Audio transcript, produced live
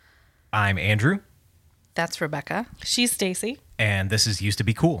I'm Andrew. That's Rebecca. She's Stacy. And this is Used to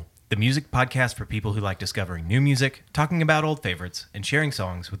Be Cool, the music podcast for people who like discovering new music, talking about old favorites, and sharing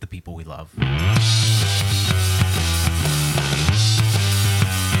songs with the people we love.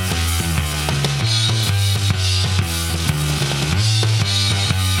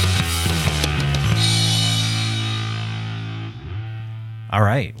 All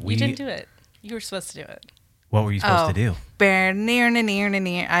right. You didn't do it. You were supposed to do it. What were you supposed to do? Bear near.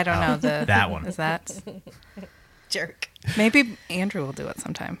 I don't know the that one. Is that Jerk. maybe Andrew will do it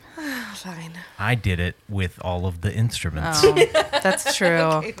sometime? Fine. I did it with all of the instruments. Oh, that's true.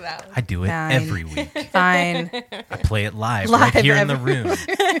 Okay, that one. I do it Fine. every week. Fine. I play it live Live right here in the room. That's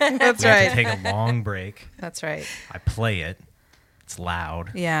We have to right. take a long break. That's right. I play it. It's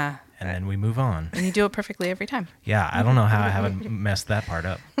loud. Yeah. And then we move on. And you do it perfectly every time. Yeah, I don't know how I haven't messed that part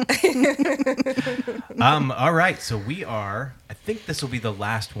up. All right, so I think this will be the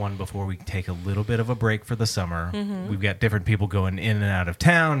last one before we take a little bit of a break for the summer. Mm-hmm. We've got different people going in and out of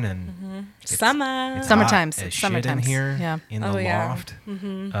town, and it's Summer. Summertimes. hot as It's shit in summertimes. here Yeah. in the Oh, yeah. loft.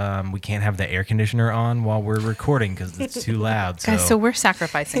 We can't have the air conditioner on while we're recording because it's too loud. Guys, so we're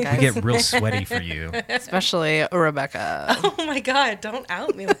sacrificing, we guys. get real sweaty for you. Especially Rebecca. Oh my God! Don't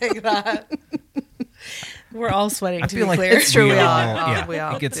out me like that. We're all sweating. I To feel be like clear. It's true. We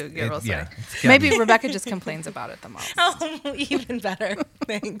all it gets- do get real it- yeah, sweaty. it's gotta Maybe be- Rebecca just complains about it the most. Oh, even better.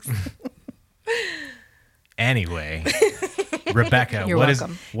 Thanks. Anyway, Rebecca, You're what is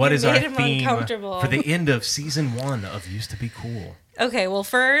welcome. what You is our made him theme uncomfortable. for the end of season 1 of Used to Be Cool? Okay. Well,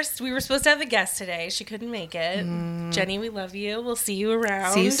 first we were supposed to have a guest today. She couldn't make it. Jenny, we love you. We'll see you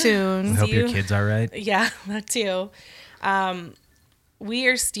around. See you We soon. hope your you- kid's all right. Yeah, that too. We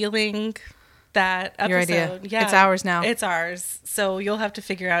are stealing that episode. Your idea. Yeah, It's ours now. It's ours. So you'll have to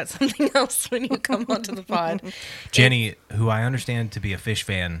figure out something else when you come onto the pod. Jenny, who I understand to be a fish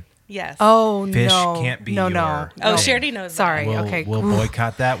fan, Yes. Oh, Fish no. can't be no. your Oh, thing. she already knows. Sorry. we'll, okay. we'll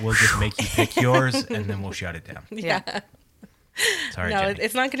boycott that. We'll just make you pick yours, and then we'll shut it down. That. Yeah. Sorry, No, Jenny.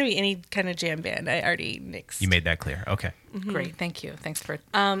 it's not going to be any kind of jam band. I already nixed. You made that clear. Okay. Great. Thank you. Thanks for.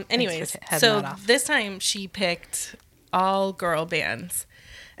 Anyways, heading so that off. this time she picked all girl bands,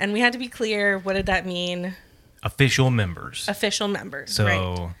 and we had to be clear. What did that mean? Official members. Official members. So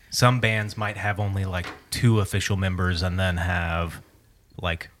right. some bands might have only like 2 official members and then have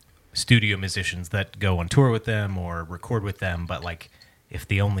like studio musicians that go on tour with them or record with them. But like if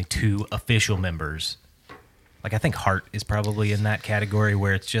the only 2 official members, like I think Heart is probably in that category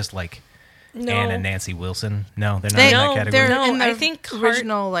where it's just like No. Ann and Nancy Wilson. No, they're not They, in that No, category. they're No, in the I think Heart-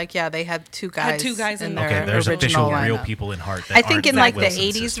 original, they had 2 guys. Had 2 guys in their Okay, there's original official real lineup. people in Heart. That I think aren't in the like the Wilson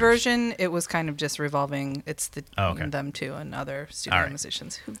 80s sisters. version, it was kind of just revolving. It's Okay. them 2 and other studio All right.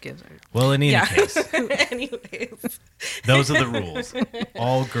 musicians. Who gives a Well, in any Yeah. case, Anyways. those are the rules.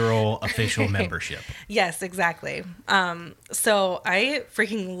 All girl official membership. Yes, exactly. So I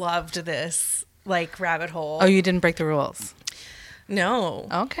freaking loved this rabbit hole. Oh, you didn't break the rules. No.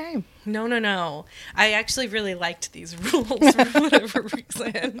 Okay. No. I actually really liked these rules for whatever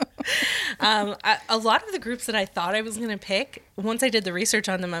reason. A lot of the groups that I thought I was going to pick, once I did the research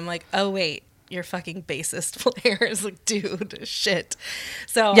on them, I'm like, oh, wait, your fucking bassist player is like, dude, shit.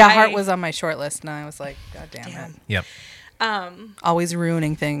 So Yeah, Heart was on my short list, and I was like, God damn it. Yep. Always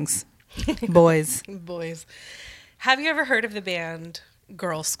ruining things. Boys. Boys. Have you ever heard of the band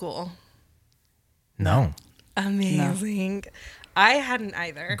Girl School? No. Amazing. I hadn't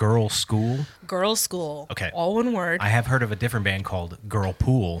either. Girl School. Girl School. Okay. All one word. I have heard of a different band called Girl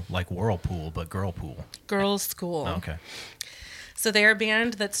Pool, like Whirlpool, but Girl Pool. Girl School. Okay. So they're a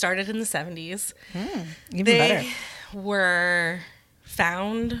band that started in the 70s. Even They better. were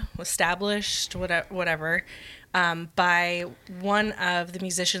established, whatever, by one of the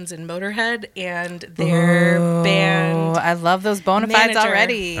musicians in Motorhead and their Oh, band. I love those bona fides manager.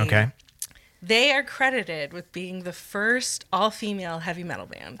 already. Okay. They are credited with being the first all-female heavy metal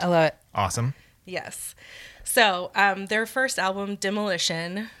band. I love it. Awesome. Yes. So their first album,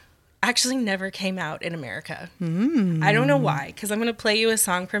 Demolition, actually never came out in America. I don't know why, because I'm going to play you a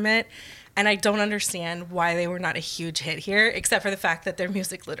song from it, and I don't understand why they were not a huge hit here, except for the fact that their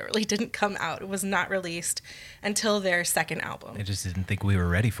music literally didn't come out. It was not released until their second album. I just didn't think we were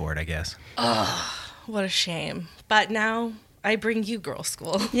ready for it, I guess. What a shame. But now I bring you Girl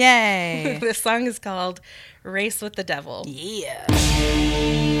School. Yay. This song is called Race with the Devil. Yeah.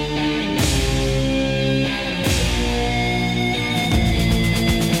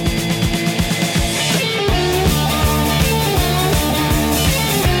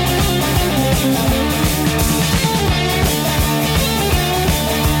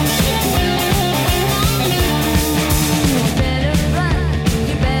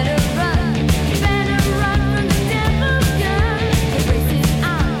 You better run,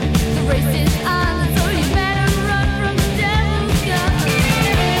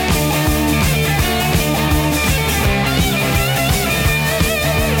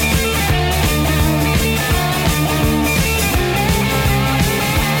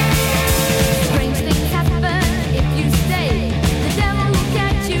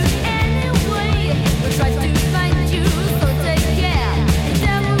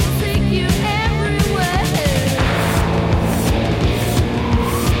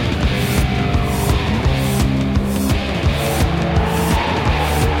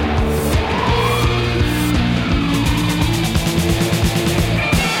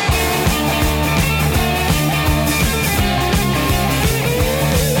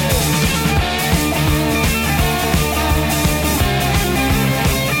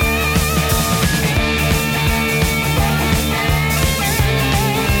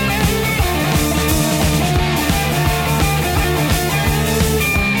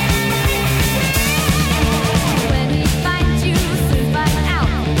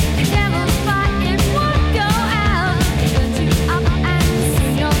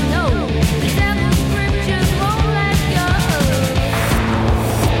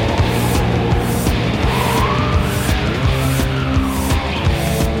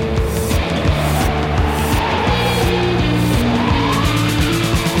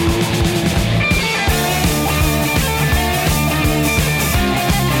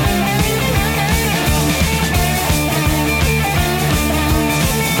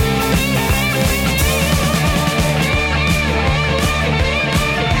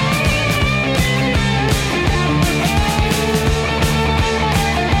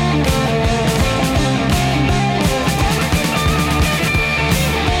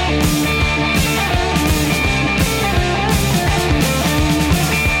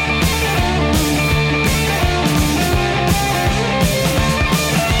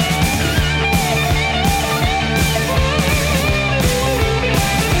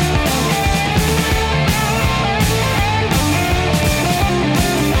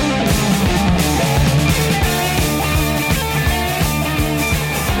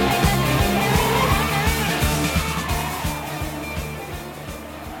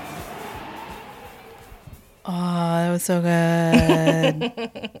 was so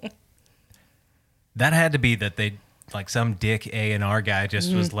good. That had to be that they, like, some dick A&R guy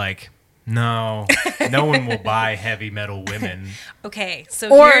just was like, no one will buy heavy metal women. Okay, so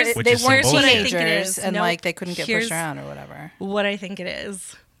Or here's Which they is some weren't bullshit. teenagers and Nope. like they couldn't get Here's pushed around or whatever. what I think it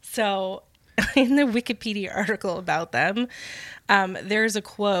is. So, in the Wikipedia article about them, there's a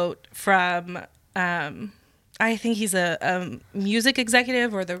quote from I think he's a music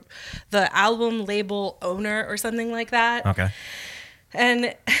executive or the album label owner or something like that. Okay.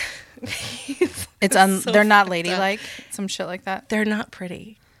 And It's so they're not fucked up. ladylike, some shit like that. They're not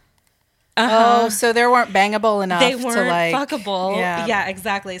pretty. Oh, so they weren't bangable enough They weren't to like fuckable. Yeah. Yeah,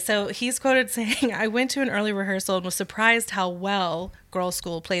 exactly. So he's quoted saying, I went to an early rehearsal and was surprised how well Girls'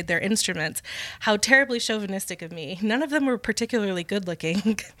 School played their instruments. How terribly chauvinistic of me. None of them were particularly good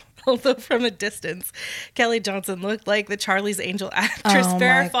looking. Although from a distance, Kelly Johnson looked like the Charlie's Angel actress Oh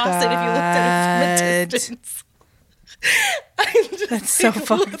Farrah my Fawcett if you looked at her from a God. distance. That's so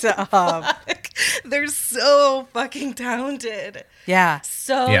fucked up. They're so fucking talented. Yeah.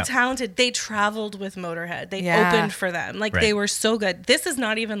 So Yeah. talented. They traveled with Motorhead. They Yeah. opened for them. Like Right. they were so good. This is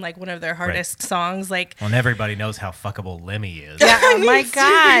not even like one of their hardest songs. Like Well, and everybody knows how fuckable Lemmy is. Yeah, oh mean, my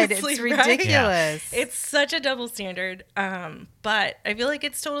God. seriously, It's right? ridiculous. it's such a double standard. But I feel like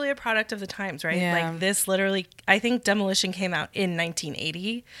it's totally a product of the times, right? Yeah. Like this literally I think Demolition came out in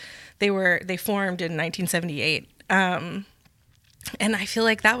 1980. They formed in 1978. And I feel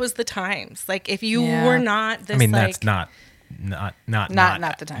like that was the times. Like if you Yeah. were not this I mean, like that's not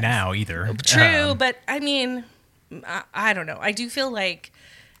the times. now either. true, but I mean, I don't know. I do feel like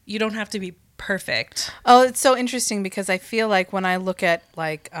you don't have to be perfect. Oh, it's so interesting because I feel like when I look at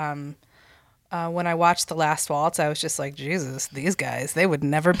like when I watched The Last Waltz, I was just like, Jesus, these guys, they would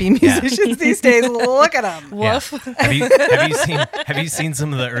never be musicians these days. Look at them. Yeah. Woof. Have you seen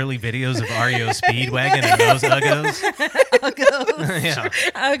some of the early videos of REO Speedwagon and those uggos? Yeah.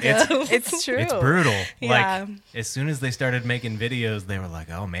 It's true. It's brutal. Yeah. Like as soon as they started making videos, they were like,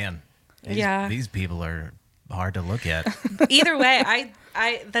 "Oh man, these people are hard to look at." Either way,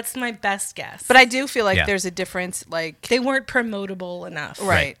 I that's my best guess. But I do feel like Yeah. there's a difference, like, they weren't promotable enough.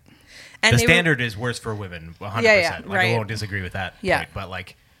 right. And The they were- standard is worse for women, 100%. Yeah, Like, right. I won't disagree with that. Yeah. point, but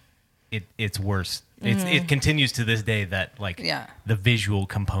like, it's worse. It continues to this day that like Yeah. the visual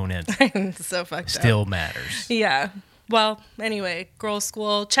component so fucked up. still matters. Yeah. Well, anyway, Girls'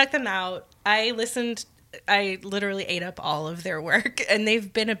 School, check them out. I literally ate up all of their work, and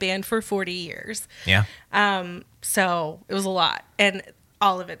they've been a band for 40 years. Yeah. So it was a lot, and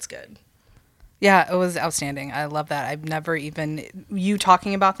all of it's good. Yeah, it was outstanding. I love that. I've never even, you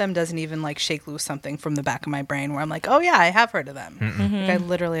talking about them doesn't even like shake loose something from the back of my brain where I'm like, oh yeah, I have heard of them. Like, I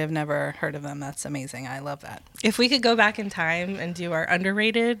literally have never heard of them. That's amazing. I love that. If we could go back in time and do our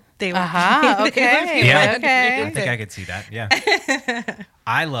underrated, they would. Uh-huh, they would okay. be Yeah. my Okay. underrated I think I could see that. Yeah.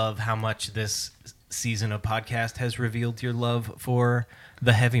 I love how much this season of podcast has revealed your love for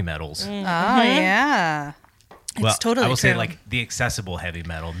the heavy metals. Oh yeah. It's totally I will say true. like the accessible heavy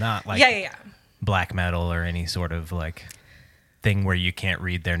metal, not like Yeah. black metal or any sort of like thing where you can't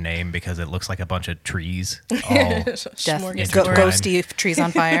read their name because it looks like a bunch of trees. All, Death, Smorgasbord. ghosty trees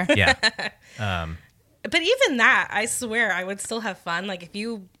on fire. yeah. But even that, I swear, I would still have fun. Like if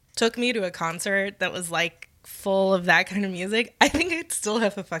you took me to a concert that was like full of that kind of music, I think I'd still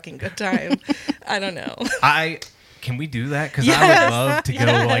have a fucking good time. I don't know. Can we do that? Because I Yes, would love to go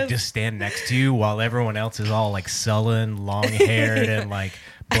yes. like just stand next to you while everyone else is all like sullen, long haired, and like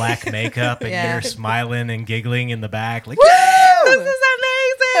black makeup, and Yeah. you're smiling and giggling in the back, like This is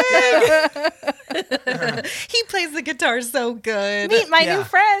amazing. He plays the guitar so good. Meet my Yeah. new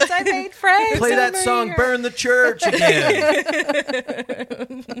friends. I made friends. play that over song, here. "Burn the Church" again.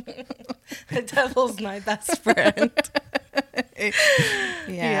 The devil's my best friend.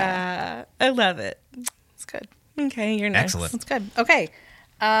 Yeah. I love it. It's good. Okay, you're next. Excellent. That's good. Okay.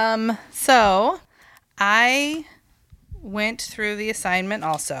 So I went through the assignment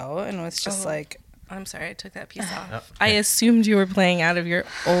also and was just like, I'm sorry, I took that piece off. I assumed you were playing out of your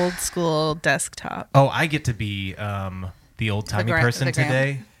old school desktop. Oh, I get to be the old timey person the gram.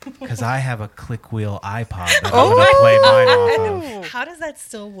 today because I have a click wheel iPod that I'm going to play mine off of. How does that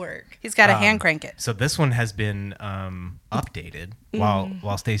still work? he's got to hand crank it. So this one has been updated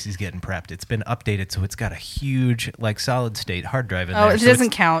while Stacy's getting prepped. It's been updated, so it's got a huge like solid state hard drive in Oh, there. it So doesn't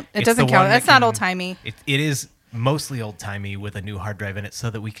it's- count. It it's doesn't the count. one that That's not can- old timey. It is mostly old timey with a new hard drive in it, so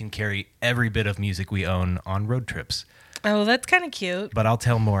that we can carry every bit of music we own on road trips. Oh, that's kind of cute. But I'll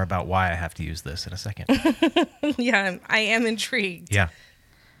tell more about why I have to use this in a second. Yeah, I am intrigued. Yeah.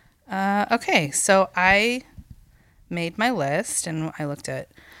 Okay, so I made my list and I looked at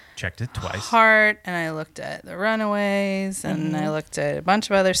checked it twice. Heart, and I looked at the Runaways, and I looked at a bunch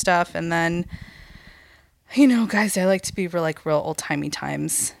of other stuff, and then, you know, guys, I like to be real old timey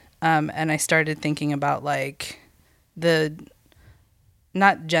times, and I started thinking about like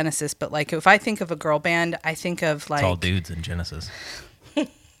not Genesis, but like if I think of a girl band, I think of like It's all dudes in Genesis.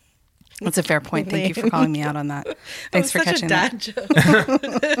 That's a fair point. Thank you for calling me out on that. Thanks for catching that.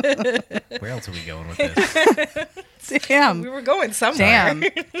 Where else are we going with this? Damn. We were going somewhere. Damn.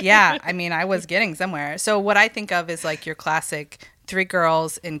 Yeah. I mean, I was getting somewhere. So what I think of is like your classic 3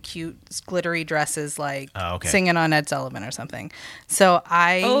 girls in cute glittery dresses, like singing on Ed Sullivan or something. So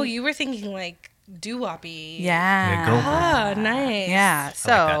Oh, you were thinking like doo-woppy. Yeah. girl group. Ah, nice. Yeah.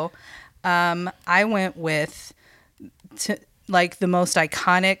 So I went with like the most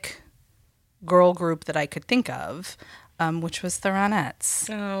iconic girl group that I could think of, which was the Ronettes.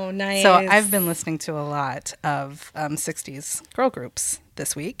 Oh, nice. So I've been listening to a lot of 60s girl groups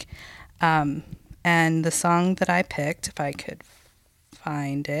this week. And the song that I picked, if I could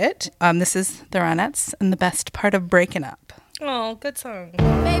find it, this is the Ronettes and The Best Part of Breaking Up. Oh, good song.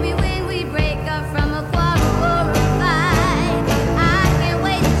 Baby, when we break up from a quarrel or a fight, I can't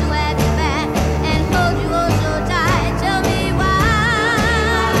wait to have you back and hold you oh so tight. Tell me why.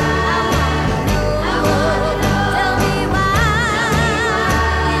 I wanna know. Tell me why.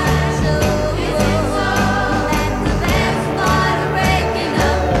 Is it so that the best part of breaking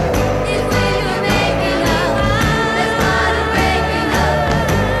up is when you're making up? Best part of breaking up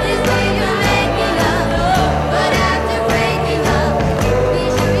is when you're making up. But after breaking up, be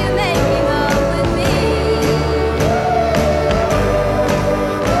sure you're making up with me.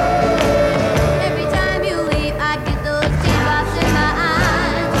 Every time you leave, I get those teardrops in my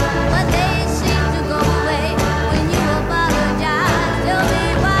eyes, but they seem to go away when you apologize. Tell me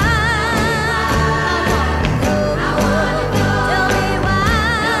why. I wanna know. Tell me why.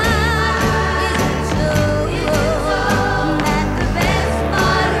 Is it so that the best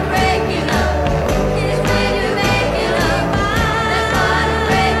part of breaking up is when you're making up? Best part of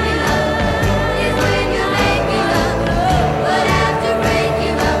breaking up is when you're making up. But after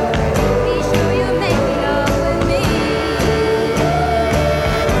breaking up, be sure you're making up with me.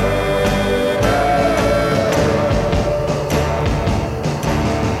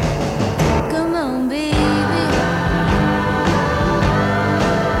 Come on, baby.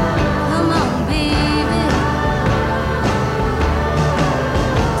 Come on, baby.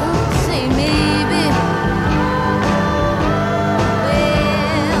 Don't say maybe.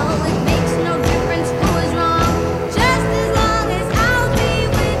 Well, it makes no difference who is wrong, just as long as I'll be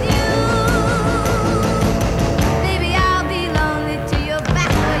with you. Baby, I'll belong to you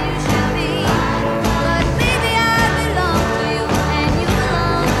back where you should be. But baby, I belong to you and you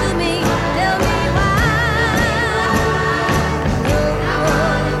belong to me. Tell me why. I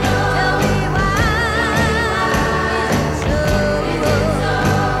wanna know. Tell me why. Is it so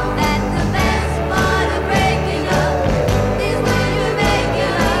that the best part of breaking up is when you're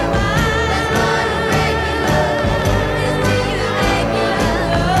making up? Best part of breaking up is when you're making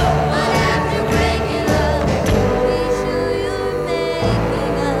up. But after breaking up, be sure you're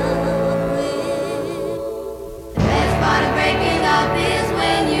making up with. The best part of breaking up is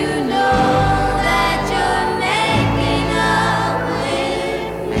when you know that you're making up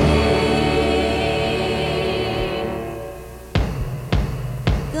with me.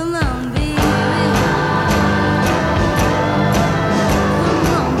 Come on, baby. Come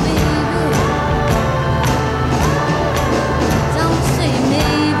on, baby. Don't say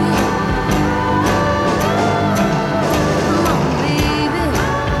maybe. Come on, baby.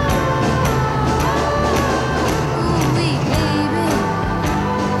 Ooh-wee, baby.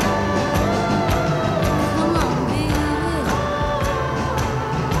 Come on, baby.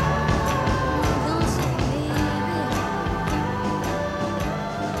 Don't say maybe.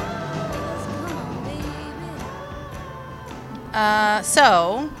 Just come on, baby.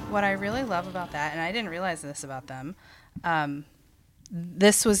 So what I really love about that, and I didn't realize this about them,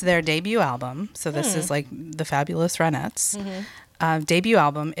 this was their debut album. So this is like the Fabulous Ronettes debut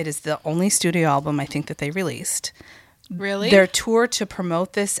album. It is the only studio album I think that they released. Really? Their tour to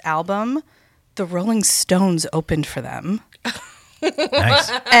promote this album, the Rolling Stones opened for them.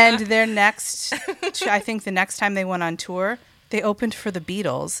 Nice. And their next, I think the next time they went on tour, they opened for the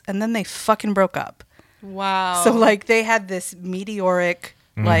Beatles, and then they fucking broke up. Wow. So like they had this meteoric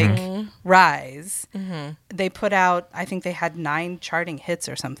like rise. They put out, I think they had 9 charting hits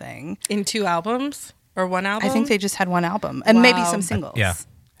or something. In 2 albums or 1 album? I think they just had 1 album and maybe Wow. some singles. Yeah.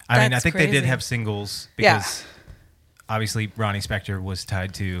 I mean, I That's think they did crazy. have singles Yeah. because obviously Ronnie Spector was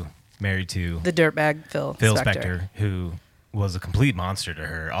married to The dirtbag Phil Phil Spector. Spector, who was a complete monster to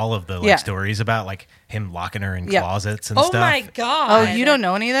her. All of the Yeah. stories about like him locking her in Yeah. closets and Oh stuff. my god! Oh, you don't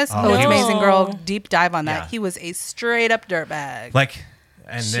know any of this? Oh, it's he was- Amazing Girl. Deep dive on that. Yeah. He was a straight up dirtbag. Like,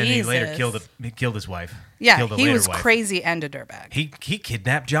 and then he later Jesus. killed his wife. yeah, Killed the he later was wife. crazy and a dirtbag. He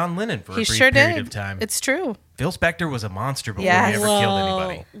kidnapped John Lennon for He a brief sure period did. of time. It's true. Phil Spector was a monster before Yes. he ever killed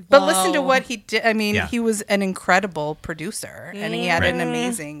anybody. But listen to what he did. I mean, Yeah. he was an incredible producer, and he had an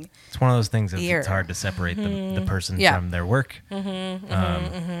amazing. It's one of those things that Ear. it's hard to separate the person Yeah. from their work.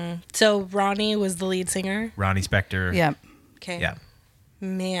 So Ronnie was the lead singer. Ronnie Spector. Yeah, Okay. Yeah.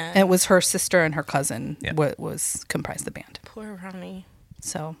 Man. and it was her sister and her cousin Yeah. was comprised the band. Poor Ronnie.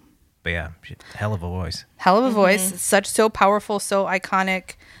 So But yeah, hell of a voice. hell of a voice, so powerful, so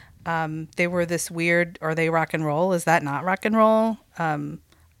iconic. They were this weird. Are they rock and roll? Is that not rock and roll?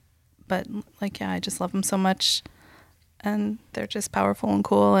 But like, yeah, I just love them so much, and they're just powerful and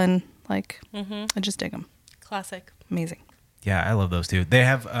cool, and like, I just dig them. Classic. Amazing. Yeah, I love those two. They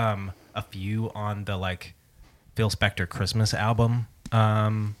have a few on the like Phil Spector Christmas album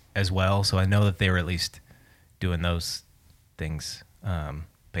as well, so I know that they were at least doing those things.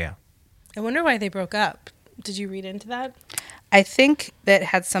 But yeah, I wonder why they broke up. Did you read into that? I think that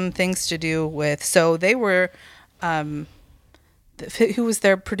had some things to do with. So they were, who was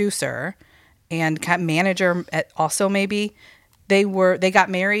their producer and manager also maybe. They got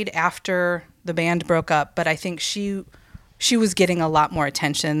married after the band broke up, but I think she was getting a lot more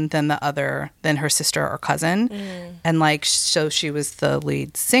attention than than her sister or cousin. And like, so she was the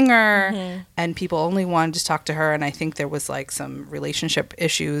lead singer and people only wanted to talk to her. And I think there was like some relationship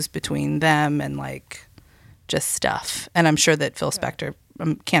issues between them and like just stuff. And I'm sure that Phil Spector,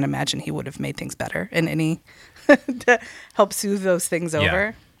 can't imagine he would have made things better in any to help soothe those things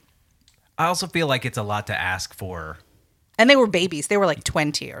over. I also feel like it's a lot to ask for. And they were babies. They were like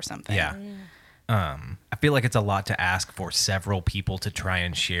 20 or something. Yeah. I feel like it's a lot to ask for several people to try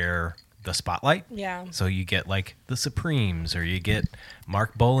and share the spotlight. Yeah. So you get like the Supremes, or you get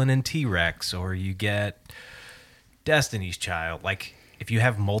Mark Bolan and T-Rex, or you get Destiny's Child. Like, if you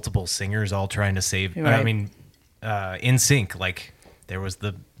have multiple singers all trying to save, Right. I mean, in sync, like there was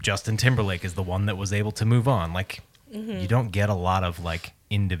the Justin Timberlake is the one that was able to move on. Like, you don't get a lot of like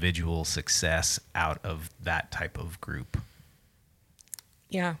individual success out of that type of group.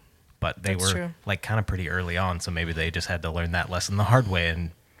 Yeah. But they That's were true. like kind of pretty early on, so maybe they just had to learn that lesson the hard way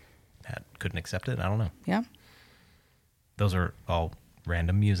and couldn't accept it. I don't know. Yeah. Those are all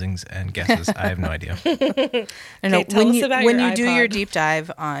random musings and guesses. I have no idea. I know Okay, tell us about when your you do your iPod. deep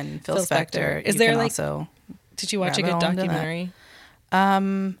dive on Phil Phil Spector. Spector, Is you there, can like, also Did you watch a rabbit good hole into that. documentary?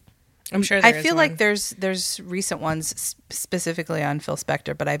 I'm sure I there is feel like one. there's recent ones specifically on Phil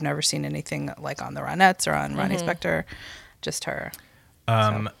Spector, but I've never seen anything like on the Ronettes or on Ronnie Spector, just her.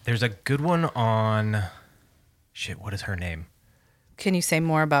 There's a good one on what is her name? Can you say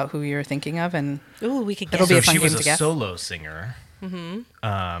more about who you're thinking of? And Ooh, we could It'll get be a So fun she was game a to guess. solo singer.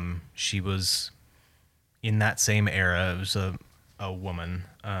 She was in that same era. It was a woman.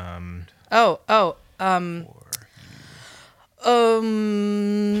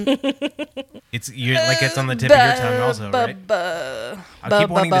 It's on the tip of your tongue also, right? I keep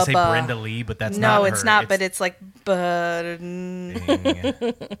wanting to say Brenda Lee, but that's not no, her. it's not. But it's like, Dang.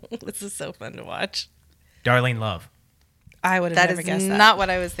 This is so fun to watch. Darlene Love. I would have that never is guessed that. not what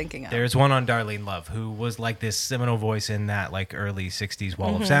I was thinking of. There's one on Darlene Love who was like this seminal voice in that like early 60s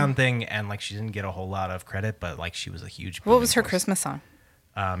Wall of Sound thing, and like she didn't get a whole lot of credit, but like she was a huge What was booming her voice. Christmas song?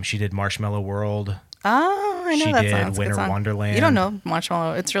 She did Marshmallow World. Oh, I know She that did song. It's a good Winter song. Wonderland. You don't know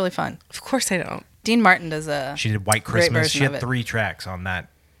Marshmallow. It's really fun. Of course I don't. Dean Martin does a. She did White Great Christmas. version She of had it. 3 tracks on that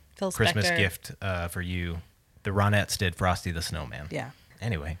Phil Christmas Spector. gift for you. The Ronettes did Frosty the Snowman. Yeah.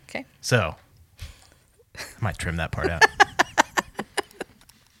 Anyway, Okay. so I might trim that part out.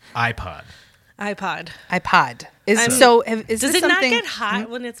 iPod. iPod is I mean, so. Is Does this it not something? get hot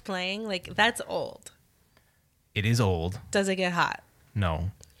when it's playing? Like, that's old. It is old. Does it get hot?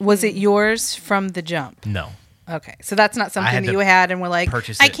 No. Was it yours from the jump? No. Okay, so that's not had something that to you had, and we're like,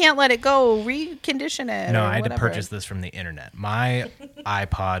 purchase I it. can't let it go. Recondition it. No, or I had to whatever. purchase this from the internet. My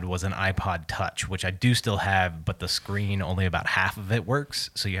iPod was an iPod Touch, which I do still have, but the screen, only about half of it works.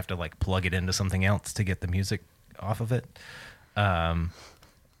 So you have to like plug it into something else to get the music off of it.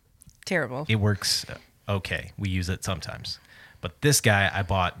 Terrible. It works okay. We use it sometimes. But this guy I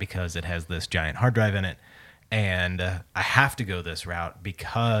bought because it has this giant hard drive in it. And I have to go this route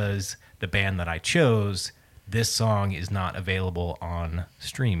because the band that I chose, this song is not available on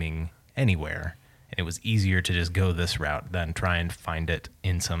streaming anywhere. And it was easier to just go this route than try and find it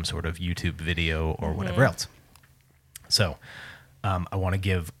in some sort of YouTube video or whatever else. So I want to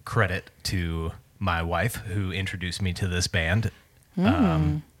give credit to my wife who introduced me to this band.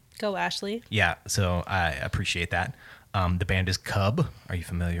 Go, Ashley. Yeah, so I appreciate that. The band is Cub. Are you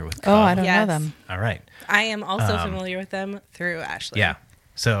familiar with Cub? Oh, I don't know Yes. them. All right. I am also familiar with them through Ashley. Yeah.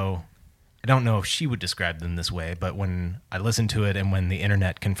 So I don't know if she would describe them this way, but when I listened to it and when the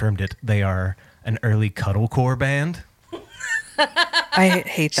internet confirmed it, they are an early cuddlecore band. I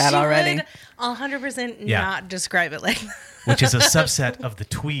hate that She already. would 100% Yeah. not describe it like that. Which is a subset of the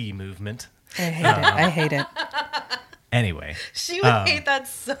twee movement. I hate it. I hate it. Anyway, She would hate that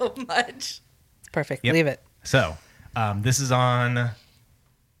so much. Perfect. Yep. Leave it. so this is on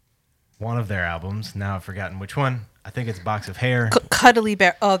one of their albums. Now I've forgotten which one. I think it's Box of Hair. Cuddly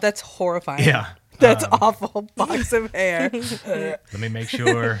bear. Oh, that's horrifying. Yeah. That's awful. Box of hair. Let me make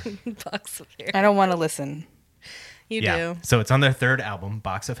sure. Box of hair. I don't want to listen. You Yeah. do. So it's on their third album,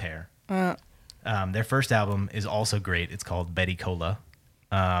 Box of Hair. Uh, Their first album is also great. It's called Betty Cola.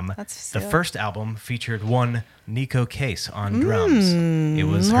 that's The silly. first album featured one Nico Case on drums. It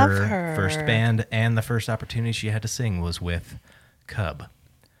was love her, her. first band, and the first opportunity she had to sing was with Cub.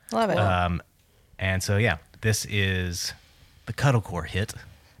 Love it. And so, yeah, this is the cuddlecore hit,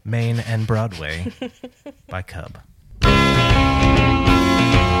 Main and Broadway by Cub.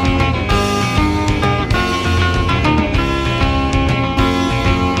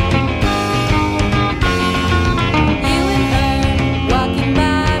 You and her walking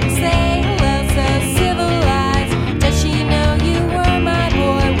by would say hello so civilized. Does she know you were my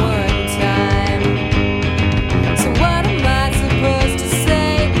boy one time? So what am I supposed to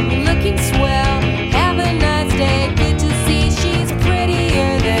say? You're looking swell. Have a nice day. Good to see she's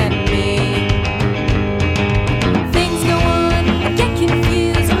prettier than me. Things go on. I get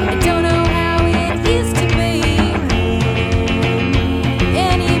confused. I don't know how it used to be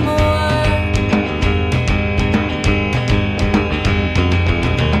anymore.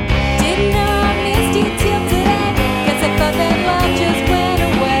 Didn't know I missed you till today. Guess I thought that love just went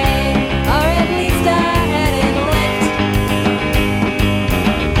away, or at least I had it licked.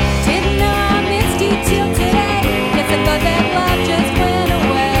 Didn't know I missed you till today. Guess I thought that love just went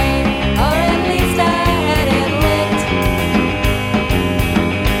away, or at least I had it licked.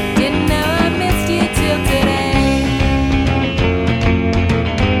 Didn't know I missed you till today.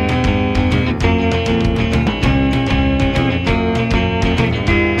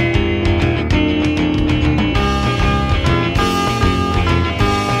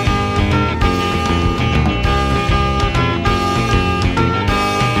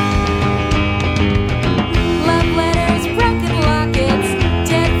 Love letters, broken lockets,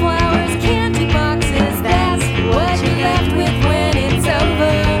 dead flowers, candy boxes. That's what you're left with when it's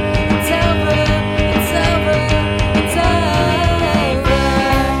over. It's over. It's over. It's over.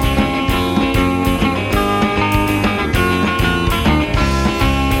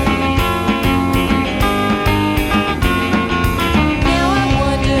 Now I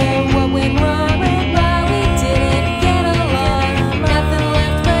wonder what went wrong, why we didn't get along. Nothing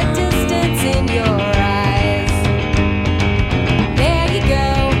left but distance in your eyes. There you go,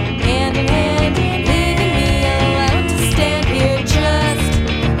 hand in hand, leaving me alone to stand here, just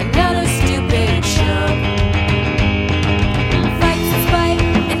another stupid chump. Fights and spite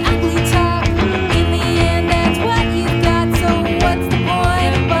and ugly talk. In the end, that's what you've got. So what's the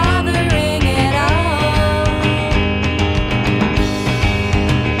point of bothering at all?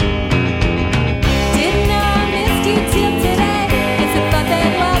 Didn't know I missed you till today. Guess I thought that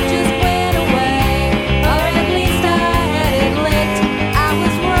love just went away, or at least I had it licked. I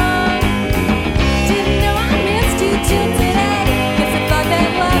was wrong. Didn't know I missed you till today. Guess I thought that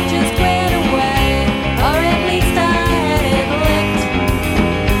love just went away, or at least I had it licked.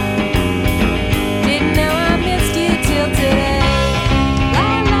 Didn't know I missed you till today. La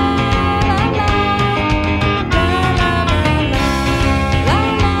la la la. La la la la. La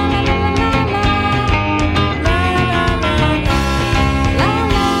la la la la. La la la la. La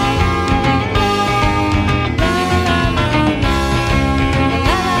la la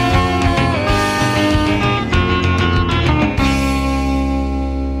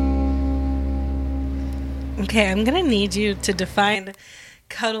Okay, I'm going to need you to define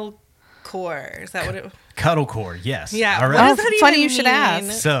cuddle core. Is that what it Cuddlecore, yes. Yeah. All What right. does that funny even you should mean?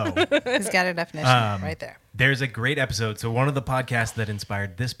 ask. So He's got a definition right there. there's a great episode. So one of the podcasts that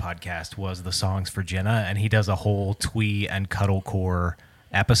inspired this podcast was the Songs for Jenna, and he does a whole twee and cuddlecore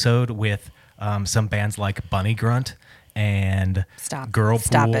episode with some bands like Bunny Grunt and Stop. Girl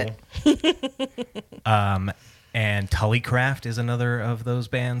Stop Pool. And Tullycraft is another of those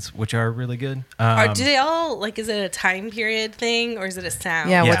bands, which are really good. Do they all, like, is it a time period thing or is it a sound?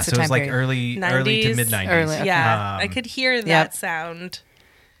 Yeah, yeah, what's the so time it's like period? early to 90s? mid 90s. Early, okay. Yeah, I could hear that Yep. sound.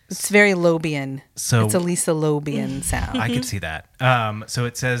 It's very Lobian. So- it's a Lisa Lobian sound. I could see that. So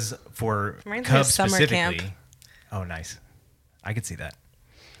it says for Reminds me of Cubs summer specifically. camp. Oh, nice. I could see that.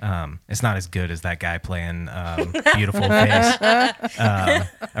 It's not as good as that guy playing Beautiful Face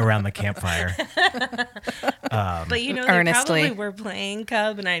around the campfire. But you know, they Earnestly. probably were playing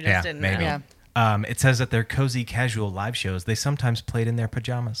Cub, and I just Yeah, didn't maybe. know. Yeah. It says that their cozy casual live shows, they sometimes played in their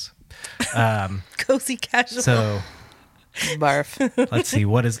pajamas. Cozy casual. So Barf. let's see.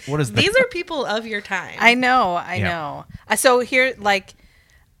 What is the These are people of your time. I know. I Yeah. know. So here, like,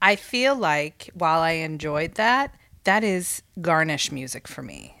 I feel like while I enjoyed that, that is garnish music for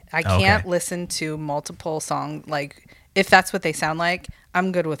me. I can't Okay. listen to multiple songs. Like, if that's what they sound like,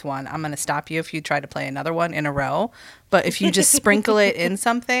 I'm good with one. I'm going to stop you if you try to play another one in a row. But if you just sprinkle it in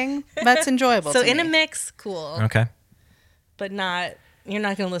something, that's enjoyable. So to in me. a mix, cool, Okay. but not. You're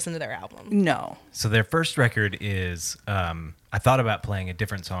not going to listen to their album. No. So their first record is I thought about playing a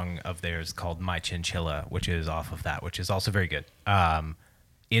different song of theirs called My Chinchilla, which is off of that, which is also very good.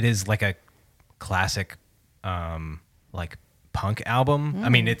 It is like a classic like punk album. I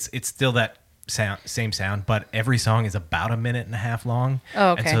mean, it's still that same sound, but every song is about a minute and a half long.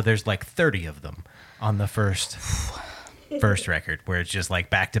 Oh, okay. And so there's like 30 of them on the first record, where it's just like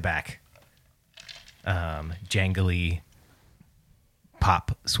back to back jangly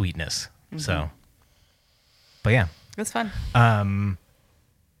pop sweetness. So, but yeah, It's fun.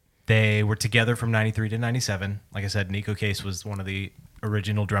 they were together from 93 to 97. Like I said, Nico Case was one of the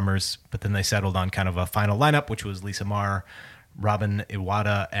original drummers, but then they settled on kind of a final lineup, which was Lisa Marr, Robin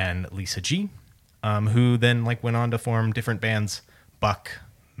Iwata, and Lisa G, who then like went on to form different bands, Buck,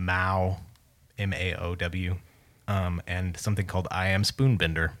 Mao, Maow, and something called I Am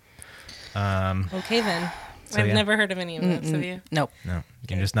Spoonbender. Okay, then. So, I've yeah. never heard of any of those. Have you? Nope. No,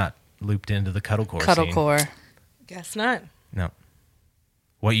 you're just not looped into the cuddlecore scene. Cuddlecore. Guess not. No.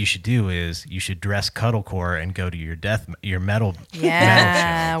 What you should do is you should dress cuddlecore and go to your metal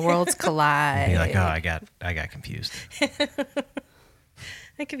Yeah. metal Worlds show. collide. Be like, oh, I got confused.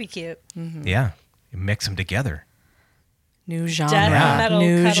 That could be cute. Yeah, you mix them together. New genre. Death Yeah. metal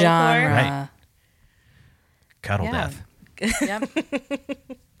New cuddlecore. genre. Right. Cuddle Yeah. death, Yep.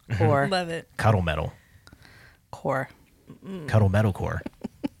 Core. Love it. cuddle metal, Core. cuddle metalcore.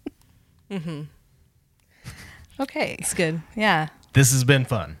 Okay. It's good. Yeah. This has been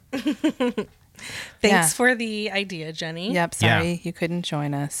fun. Thanks Yeah. for the idea, Jenny. Yep. Sorry Yeah. you couldn't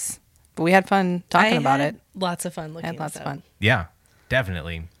join us. But we had fun talking I about had it. Lots of fun looking Had lots this of up. fun. Yeah,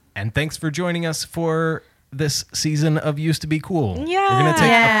 definitely. And thanks for joining us for this season of Used to Be Cool.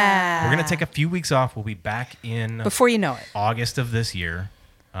 Yeah. We're gonna take a few weeks off. We'll be back in Before you know it. August of this year.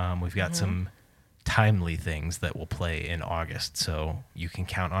 We've got some timely things that will play in August, so you can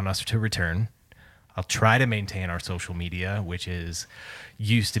count on us to return. I'll try to maintain our social media, which is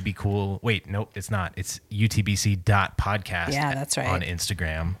used to be cool. Wait, nope, it's not. It's utbc.podcast Yeah, that's right. on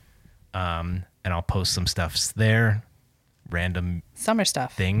Instagram. And I'll post some stuffs there, random Summer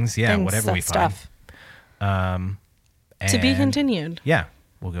stuff. things. Yeah, Things, whatever we find. stuff. To be And, continued. Yeah,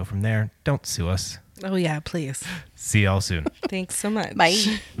 we'll go from there. Don't sue us. Oh, yeah, please. See y'all soon. Thanks so much.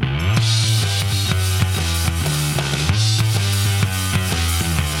 Bye.